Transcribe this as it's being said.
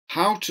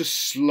How to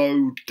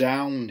slow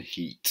down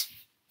heat.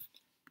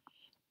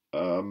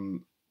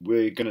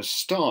 We're going to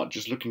start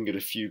just looking at a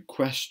few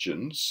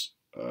questions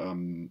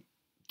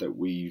that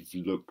we've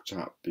looked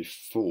at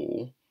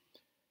before.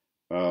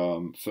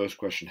 First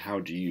question, how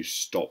do you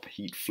stop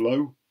heat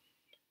flow?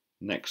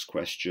 Next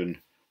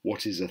question,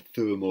 what is a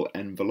thermal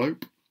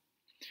envelope?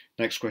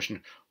 Next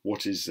question,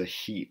 what is the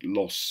heat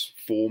loss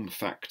form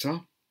factor?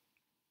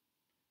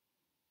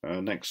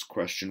 Next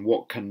question,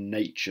 what can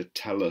nature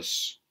tell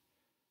us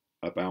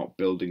about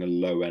building a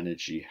low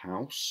energy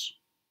house?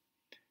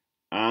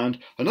 And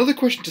another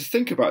question to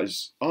think about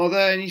is, are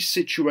there any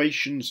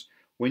situations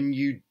when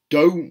you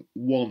don't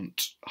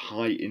want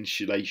high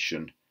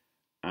insulation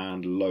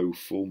and low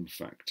form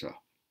factor?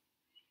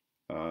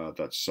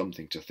 That's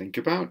something to think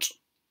about.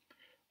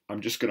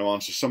 I'm just going to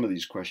answer some of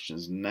these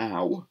questions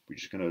now. We're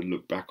just going to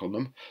look back on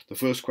them. The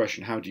first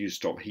question, how do you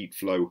stop heat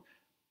flow?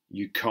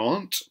 You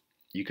can't.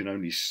 You can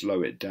only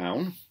slow it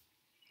down.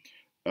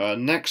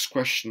 Next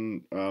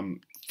question,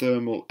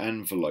 thermal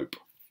envelope.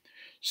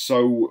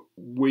 So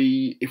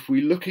if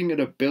we're looking at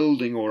a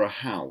building or a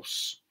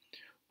house,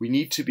 we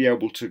need to be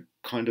able to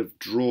kind of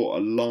draw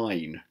a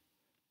line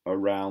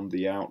around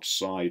the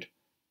outside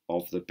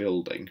of the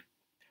building,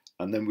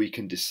 and then we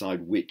can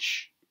decide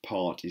which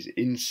part is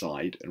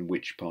inside and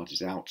which part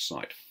is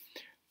outside.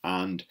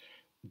 And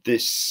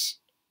this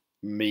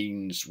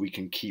means we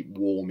can keep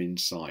warm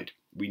inside.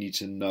 We need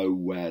to know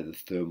where the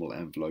thermal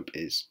envelope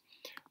is.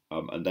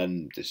 And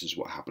then this is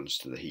what happens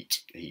to the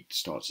heat. The heat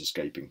starts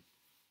escaping.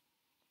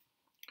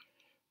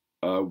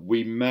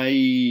 We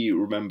may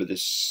remember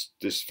this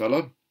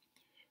fella,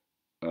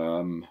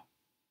 and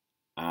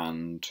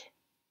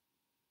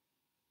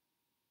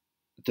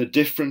the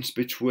difference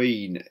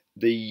between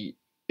the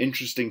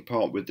interesting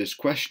part with this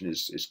question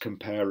is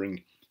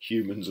comparing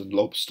humans and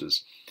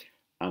lobsters,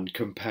 and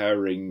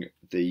comparing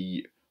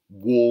the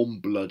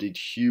warm-blooded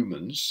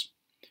humans.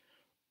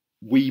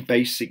 We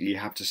basically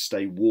have to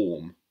stay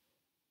warm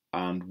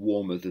and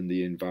warmer than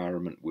the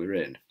environment we're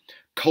in.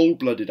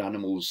 Cold-blooded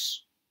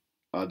animals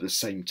are the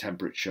same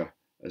temperature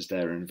as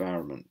their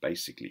environment,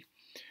 basically.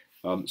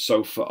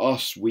 So for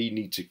us, we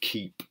need to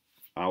keep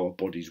our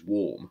bodies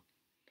warm.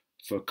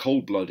 For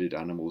cold-blooded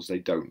animals, they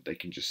don't. They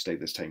can just stay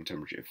the same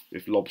temperature.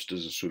 If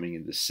lobsters are swimming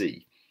in the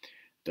sea,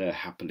 they're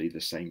happily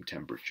the same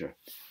temperature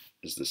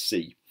as the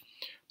sea,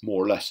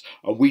 more or less.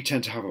 And we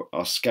tend to have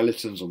our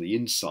skeletons on the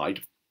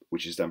inside,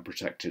 which is then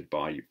protected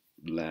by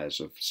layers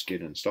of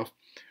skin and stuff,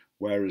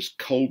 whereas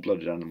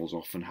cold-blooded animals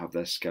often have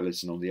their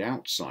skeleton on the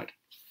outside,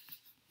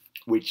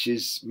 which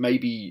is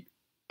maybe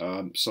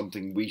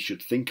something we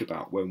should think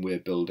about when we're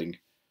building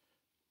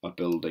a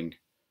building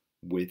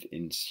with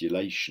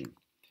insulation.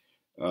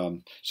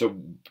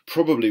 So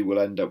probably we'll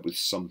end up with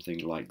something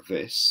like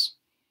this.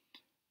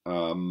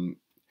 And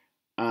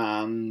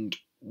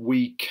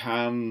we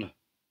can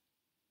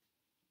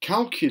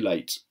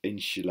calculate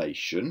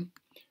insulation.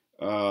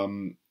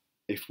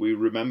 If we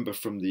remember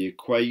from the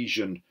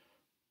equation,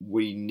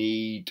 we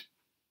need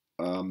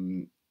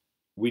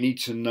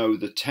to know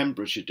the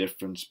temperature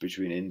difference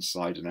between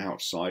inside and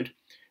outside.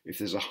 If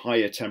there's a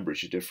higher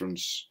temperature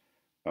difference,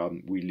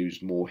 we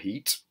lose more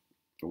heat,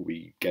 or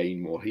we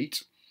gain more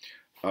heat.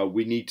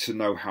 We need to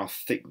know how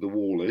thick the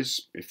wall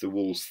is. If the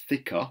wall's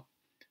thicker,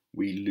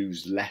 we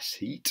lose less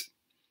heat.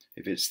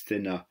 If it's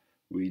thinner,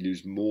 we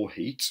lose more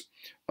heat.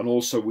 And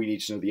also we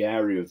need to know the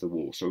area of the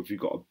wall. So if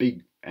you've got a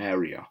big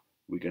area,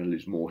 we're going to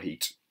lose more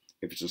heat.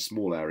 If it's a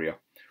small area,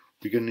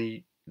 we're going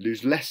to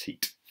lose less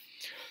heat.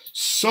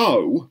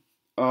 So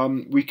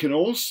we can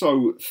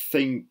also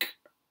think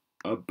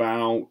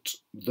about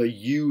the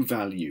U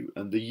value,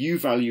 and the U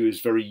value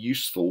is very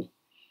useful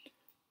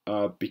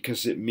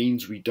because it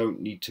means we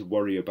don't need to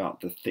worry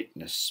about the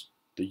thickness.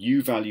 The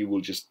U value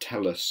will just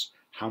tell us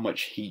how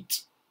much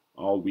heat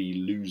are we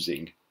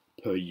losing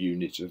per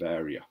unit of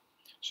area.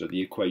 So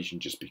the equation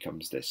just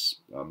becomes this.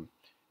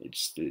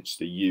 It's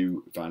the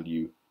U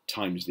value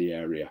times the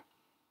area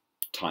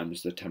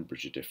times the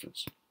temperature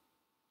difference.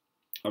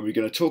 And we're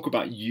going to talk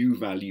about U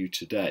value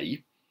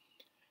today.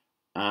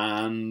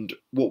 And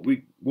what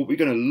we're going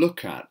to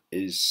look at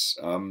is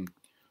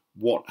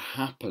what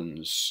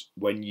happens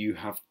when you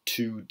have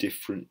two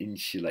different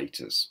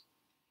insulators.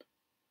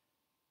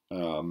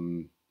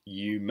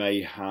 You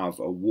may have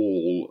a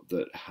wall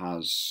that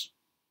has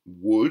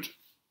wood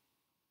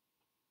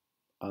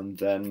and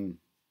then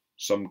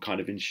some kind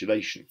of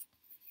insulation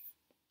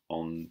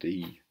on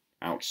the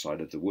outside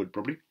of the wood,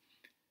 probably.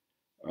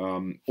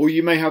 Or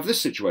you may have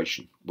this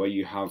situation where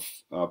you have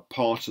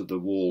part of the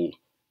wall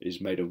is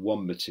made of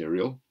one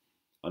material,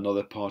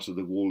 another part of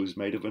the wall is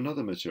made of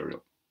another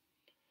material.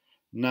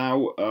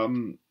 Now,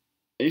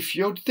 if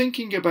you're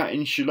thinking about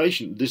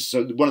insulation,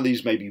 one of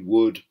these may be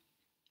wood,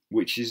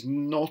 which is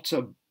not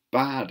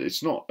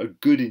it's not a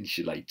good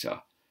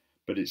insulator,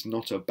 but it's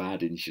not a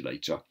bad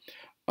insulator.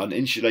 And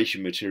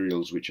insulation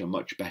materials which are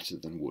much better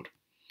than wood.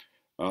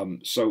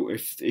 So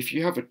if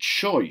you have a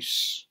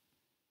choice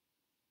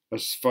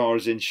as far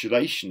as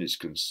insulation is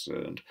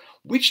concerned,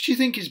 which do you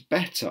think is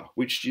better?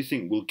 Which do you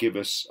think will give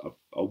us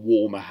a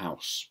warmer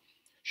house?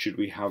 Should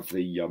we have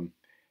the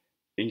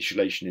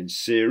insulation in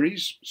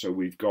series? So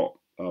we've got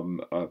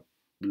a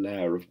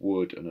layer of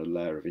wood and a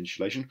layer of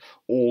insulation,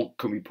 or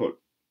can we put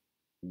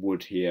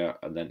wood here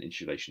and then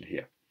insulation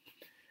here?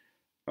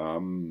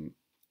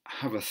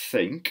 Have a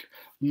think.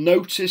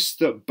 Notice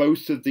that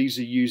both of these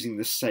are using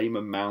the same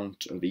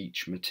amount of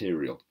each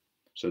material.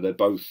 So they're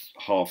both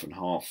half and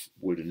half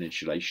wood and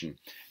insulation.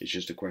 It's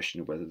just a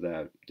question of whether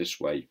they're this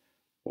way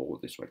or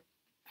this way.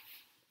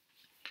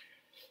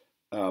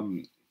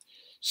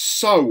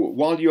 So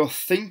while you're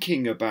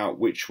thinking about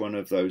which one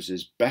of those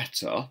is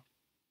better,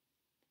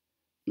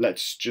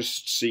 let's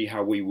just see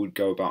how we would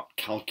go about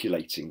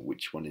calculating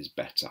which one is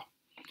better.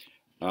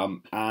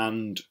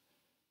 And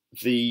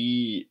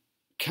the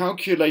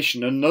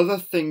calculation, another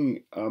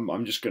thing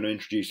I'm just going to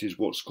introduce is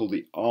what's called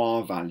the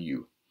R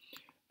value.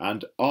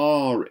 And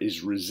R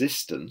is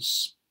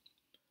resistance,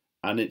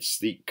 and it's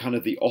the kind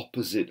of the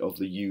opposite of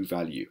the U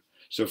value.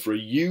 So for a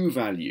U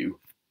value,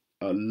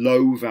 a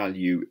low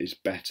value is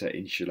better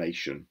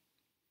insulation.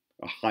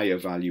 A higher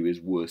value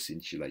is worse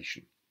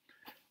insulation.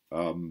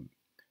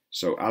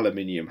 So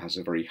aluminium has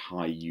a very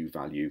high U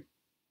value.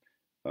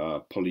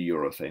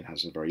 Polyurethane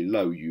has a very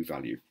low U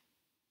value.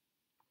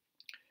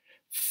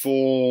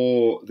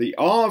 For the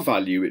R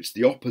value, it's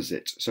the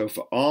opposite. So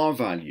for R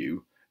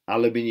value,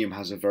 aluminium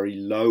has a very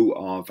low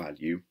R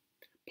value.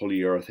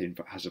 Polyurethane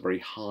has a very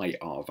high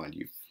R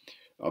value.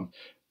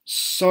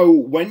 So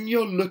when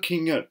you're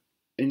looking at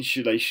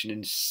insulation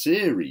in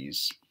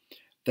series,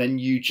 then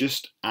you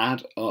just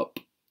add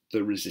up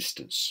the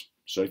resistance.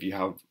 So if you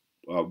have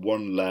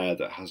one layer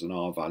that has an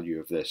R value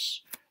of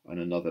this and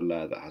another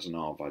layer that has an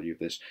R value of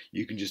this,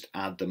 you can just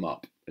add them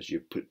up as you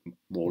put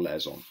more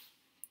layers on.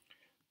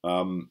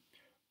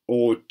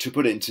 Or to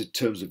put it into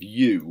terms of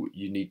U,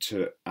 you need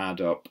to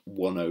add up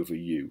 1 over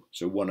U.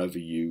 So 1 over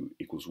U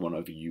equals 1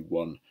 over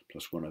U1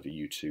 plus 1 over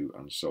U2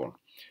 and so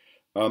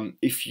on.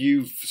 If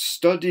you've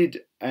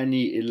studied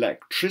any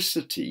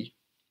electricity,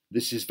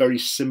 this is very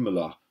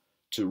similar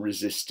to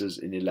resistors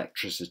in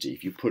electricity.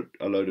 If you put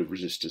a load of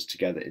resistors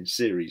together in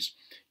series,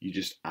 you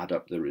just add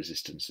up the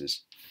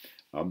resistances.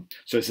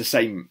 So it's the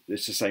same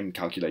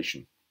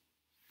calculation.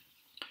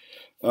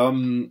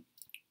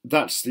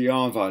 That's the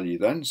R value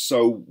then.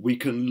 So we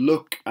can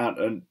look at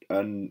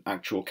an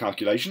actual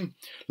calculation.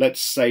 Let's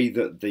say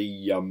that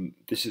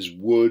this is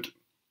wood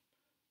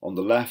on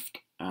the left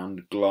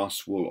and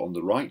glass wool on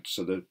the right.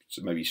 So the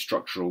maybe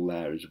structural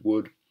layer is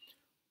wood,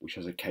 which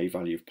has a K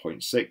value of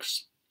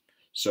 0.6.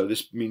 So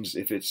this means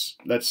if it's,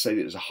 let's say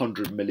that it's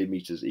 100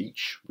 millimeters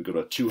each, we've got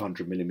a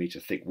 200 millimeter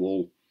thick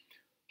wall,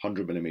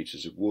 100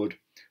 millimeters of wood,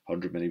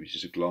 100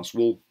 millimeters of glass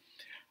wool.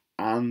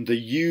 And the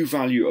U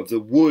value of the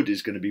wood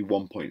is going to be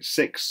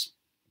 1.6.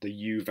 The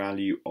U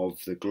value of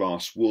the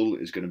glass wool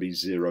is going to be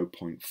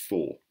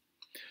 0.4.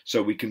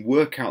 So we can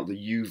work out the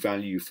U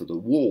value for the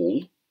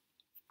wall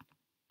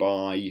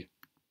by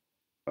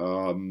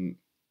 1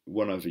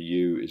 over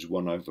U is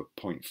 1 over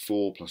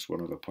 0.4 plus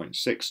 1 over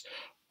 0.6.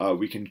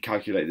 We can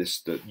calculate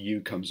this, that U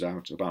comes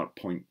out about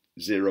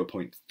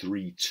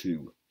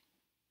 0.32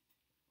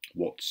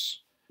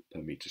 watts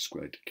per meter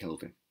squared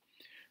Kelvin.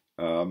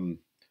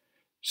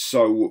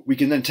 So we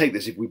can then take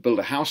this, if we build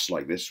a house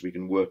like this, we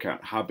can work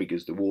out how big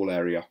is the wall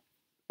area,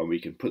 and we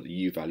can put the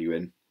U value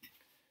in.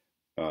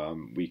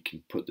 We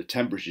can put the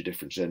temperature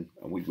difference in,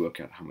 and we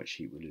work out how much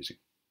heat we're losing.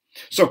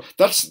 So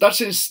that's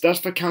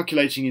for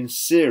calculating in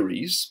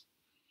series.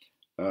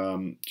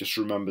 Just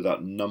remember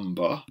that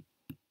number.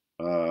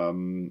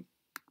 And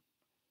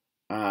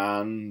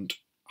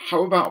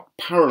how about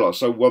parallel?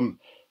 So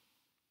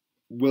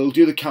we'll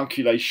do the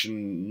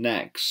calculation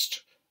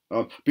next.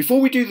 Before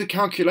we do the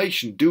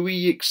calculation, do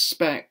we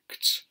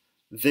expect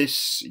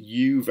this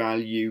U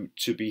value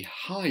to be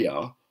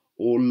higher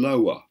or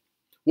lower?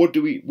 What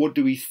do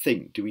we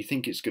think? Do we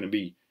think it's going to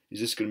be,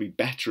 is this going to be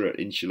better at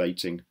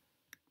insulating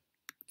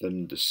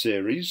than the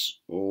series,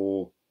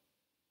 or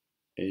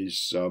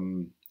is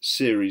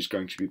series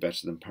going to be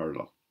better than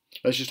parallel?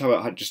 Let's just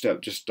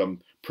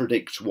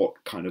predict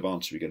what kind of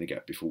answer we're going to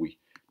get before we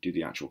do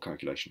the actual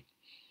calculation.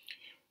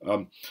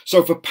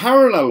 So for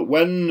parallel,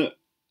 when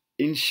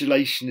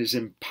insulation is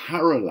in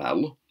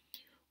parallel,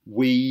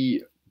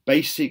 we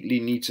basically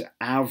need to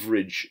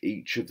average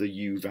each of the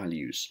U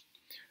values.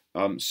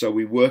 So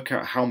we work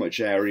out how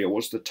much area,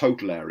 what's the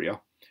total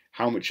area,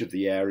 how much of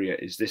the area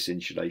is this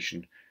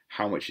insulation,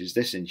 how much is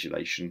this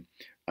insulation,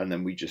 and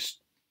then we just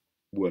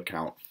work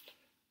out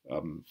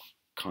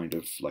kind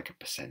of like a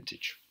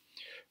percentage.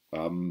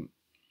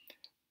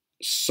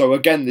 So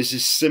again, this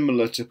is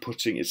similar to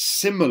putting,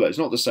 it's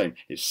not the same,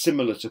 it's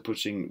similar to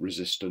putting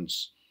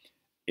resistance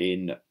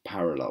in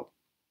parallel.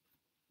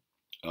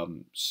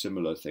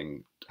 Similar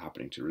thing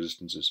happening to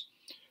resistances,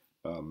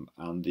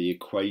 and the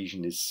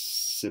equation is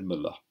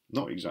similar,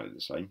 not exactly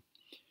the same.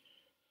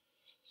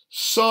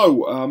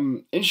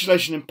 So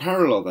insulation in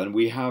parallel, then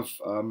we have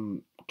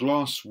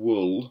glass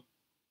wool.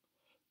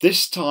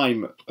 This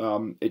time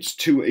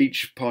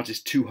each part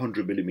is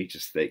 200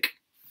 millimeters thick.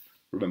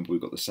 Remember,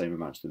 we've got the same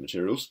amount of the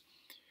materials.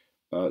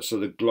 So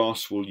the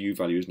glass wool U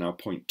value is now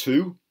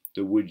 0.2.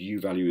 The wood U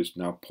value is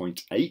now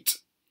 0.8.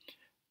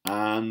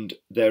 And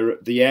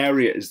the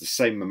area is the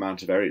same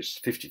amount of area. It's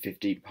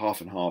 50-50,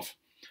 half and half.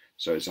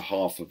 So it's a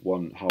half of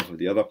one, half of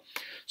the other.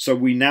 So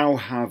we now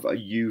have a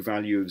U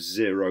value of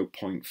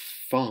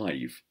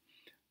 0.5.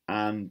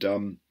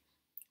 And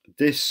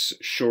this,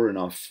 sure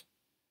enough,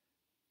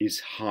 is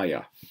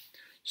higher.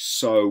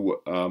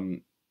 So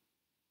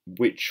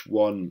which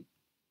one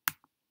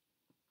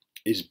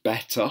is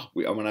better?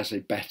 When I say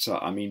better,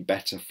 I mean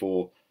better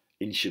for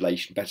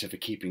insulation, better for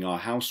keeping our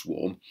house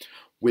warm.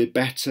 We're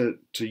better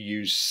to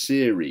use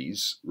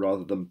series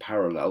rather than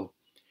parallel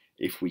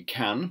if we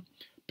can,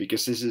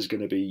 because this is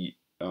going to be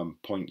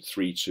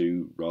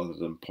 0.32 rather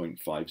than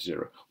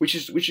 0.50, which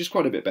is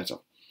quite a bit better.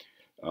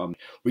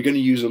 We're going to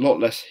use a lot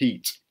less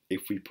heat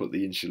if we put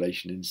the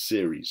insulation in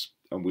series,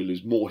 and we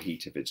lose more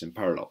heat if it's in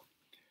parallel.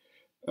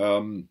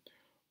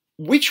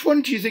 Which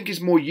one do you think is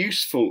more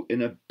useful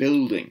in a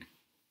building?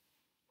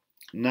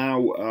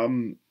 Now,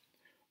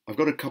 I've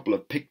got a couple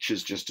of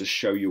pictures just to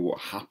show you what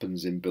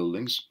happens in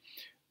buildings.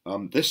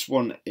 This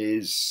one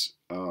is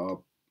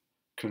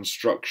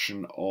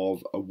construction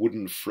of a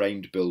wooden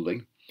framed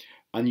building,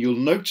 and you'll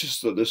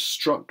notice that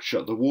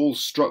the wall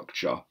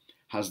structure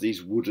has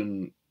these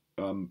wooden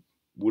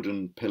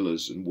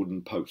pillars and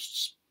wooden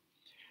posts,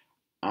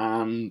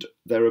 and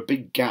there are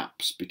big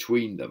gaps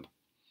between them,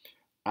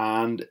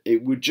 and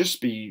it would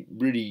just be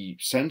really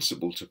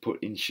sensible to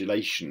put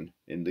insulation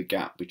in the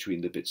gap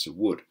between the bits of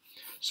wood.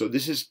 So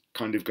this is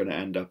kind of going to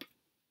end up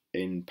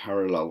in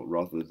parallel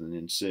rather than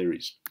in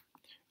series.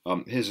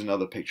 Here's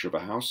another picture of a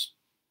house.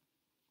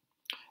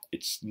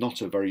 It's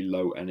not a very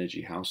low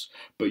energy house,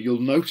 but you'll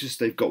notice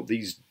they've got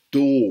these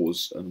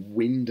doors and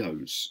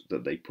windows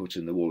that they put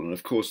in the wall. And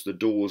of course the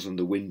doors and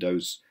the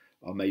windows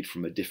are made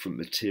from a different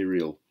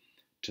material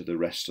to the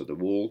rest of the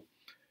wall.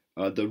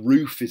 The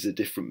roof is a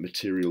different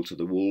material to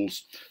the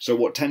walls. So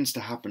what tends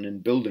to happen in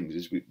buildings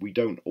is we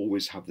don't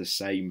always have the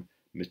same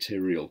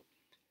material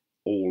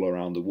all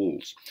around the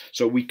walls.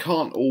 So we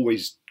can't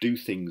always do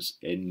things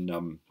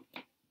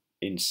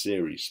in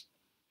series,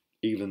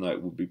 even though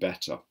it would be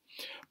better.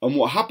 And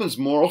what happens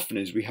more often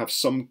is we have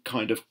some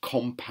kind of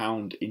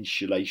compound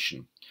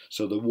insulation.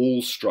 So the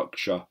wall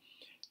structure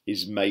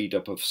is made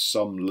up of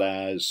some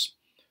layers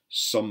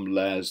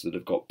that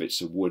have got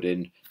bits of wood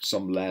in,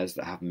 some layers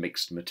that have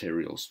mixed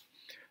materials.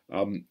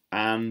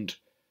 And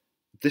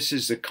this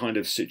is the kind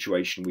of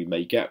situation we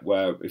may get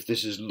where if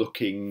this is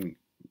looking,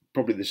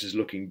 probably this is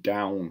looking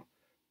down,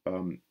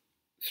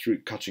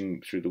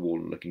 cutting through the wall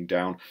and looking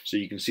down, so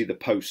you can see the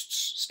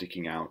posts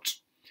sticking out.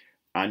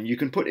 And you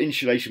can put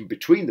insulation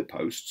between the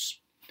posts,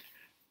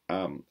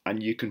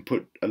 and you can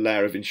put a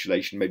layer of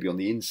insulation maybe on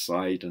the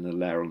inside and a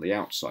layer on the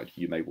outside.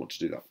 You may want to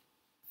do that.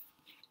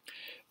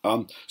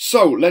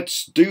 So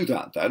let's do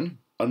that then,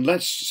 and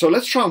let's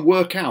try and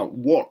work out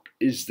what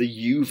is the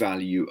U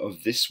value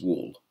of this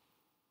wall.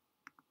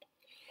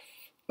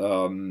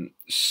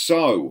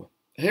 So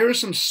here are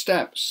some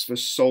steps for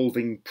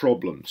solving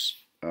problems.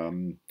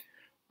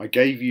 I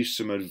gave you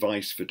some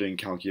advice for doing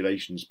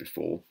calculations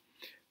before.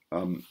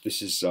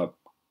 This is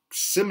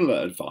similar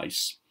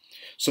advice.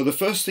 So the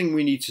first thing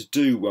we need to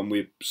do when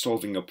we're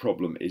solving a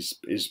problem is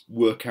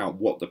work out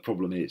what the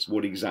problem is.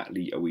 What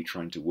exactly are we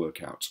trying to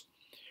work out?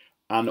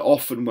 And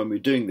often when we're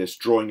doing this,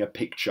 drawing a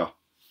picture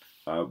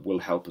will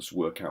help us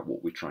work out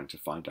what we're trying to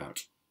find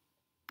out.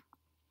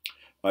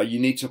 You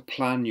need to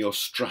plan your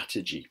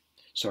strategy.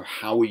 So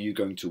how are you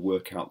going to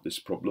work out this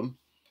problem?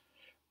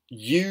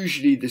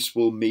 Usually this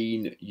will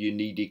mean you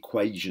need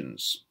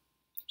equations.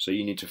 So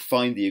you need to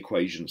find the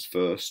equations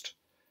first.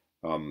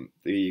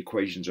 The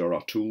equations are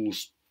our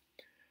tools.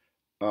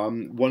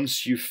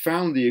 Once you've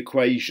found the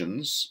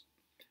equations,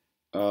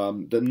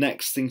 the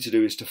next thing to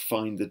do is to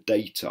find the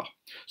data.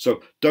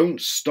 So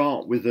don't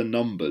start with the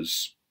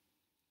numbers,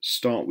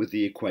 start with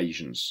the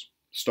equations,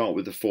 start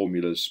with the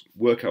formulas,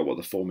 work out what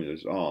the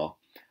formulas are,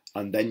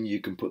 and then you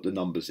can put the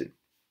numbers in.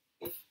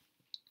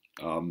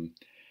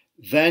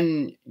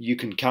 Then you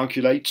can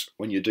calculate.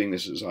 When you're doing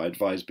this, as I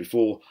advised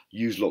before,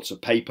 use lots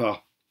of paper,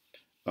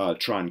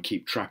 try and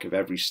keep track of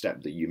every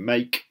step that you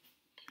make,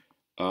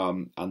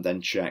 and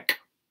then check,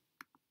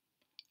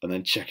 and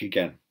then check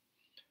again.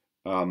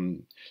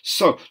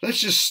 So let's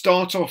just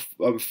start off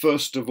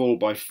first of all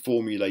by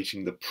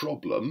formulating the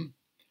problem.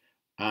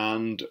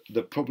 And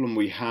the problem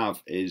we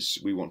have is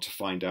we want to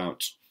find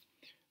out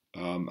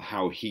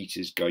how heat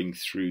is going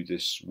through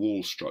this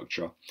wall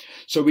structure.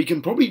 So we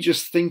can probably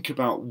just think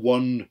about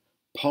one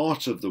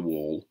part of the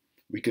wall.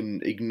 We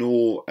can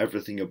ignore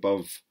everything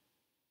above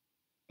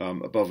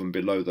and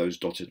below those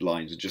dotted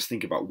lines and just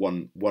think about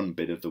one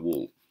bit of the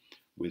wall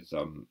with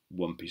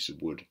one piece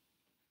of wood.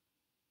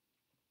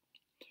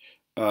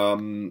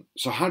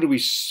 So how do we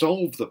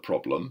solve the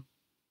problem?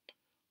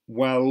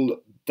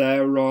 Well,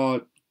 there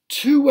are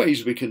two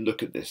ways we can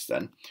look at this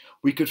then.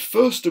 We could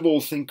first of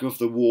all think of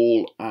the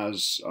wall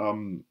as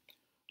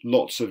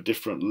lots of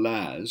different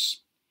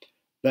layers,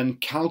 then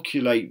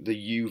calculate the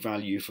U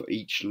value for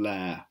each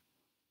layer,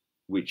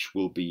 which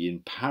will be in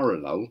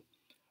parallel,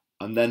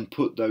 and then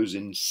put those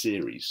in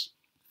series.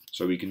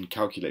 So we can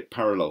calculate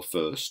parallel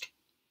first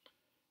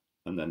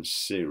and then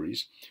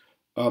series.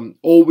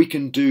 Or we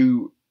can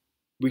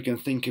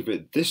think of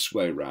it this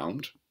way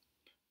round,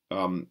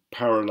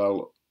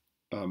 parallel,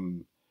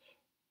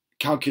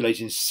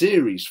 calculating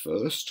series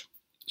first.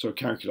 So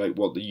calculate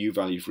what the U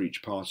value for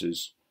each part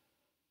is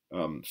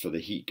for the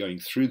heat going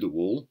through the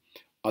wall,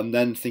 and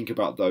then think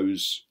about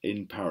those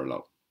in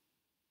parallel.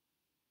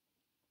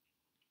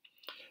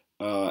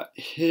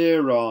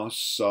 Here are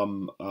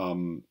some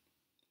of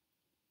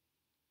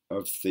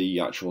the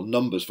actual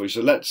numbers for you.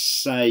 So let's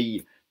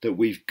say that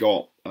we've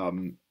got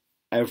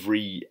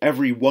every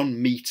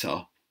 1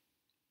 meter.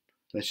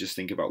 Let's just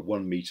think about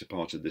 1 meter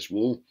part of this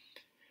wall,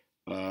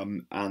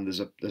 and there's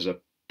a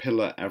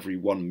pillar every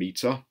 1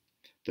 meter.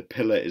 The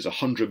pillar is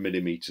 100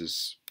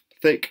 millimeters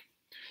thick.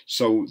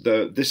 So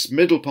this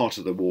middle part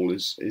of the wall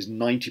is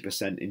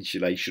 90%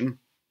 insulation.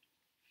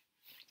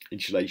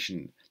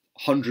 Insulation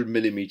 100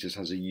 millimeters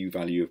has a U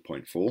value of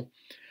 0.4,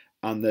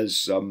 and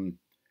there's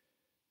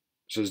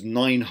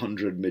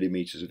 900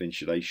 millimeters of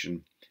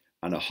insulation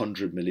and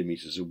 100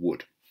 millimeters of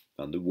wood,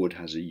 and the wood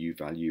has a U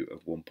value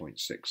of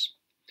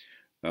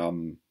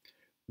 1.6.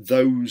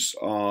 Those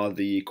are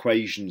the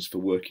equations for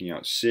working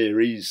out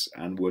series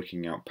and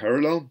working out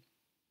parallel.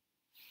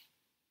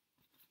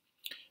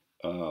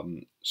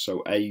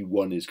 So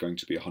A1 is going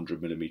to be 100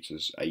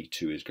 millimeters,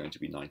 A2 is going to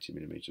be 90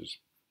 millimeters.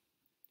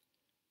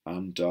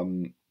 And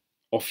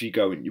off you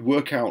go and you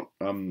work out,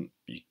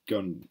 you go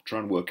and try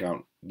and work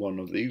out one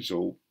of these,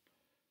 or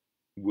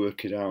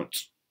work it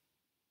out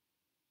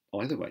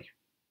either way,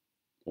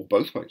 or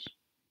both ways.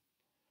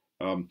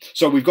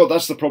 So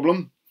that's the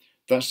problem,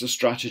 that's the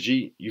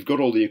strategy. You've got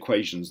all the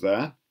equations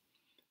there,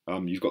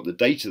 you've got the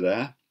data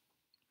there.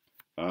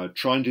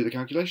 Try and do the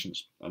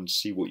calculations and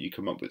see what you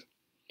come up with.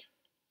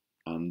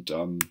 And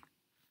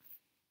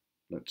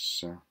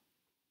let's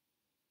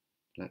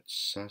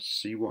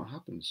see what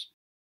happens.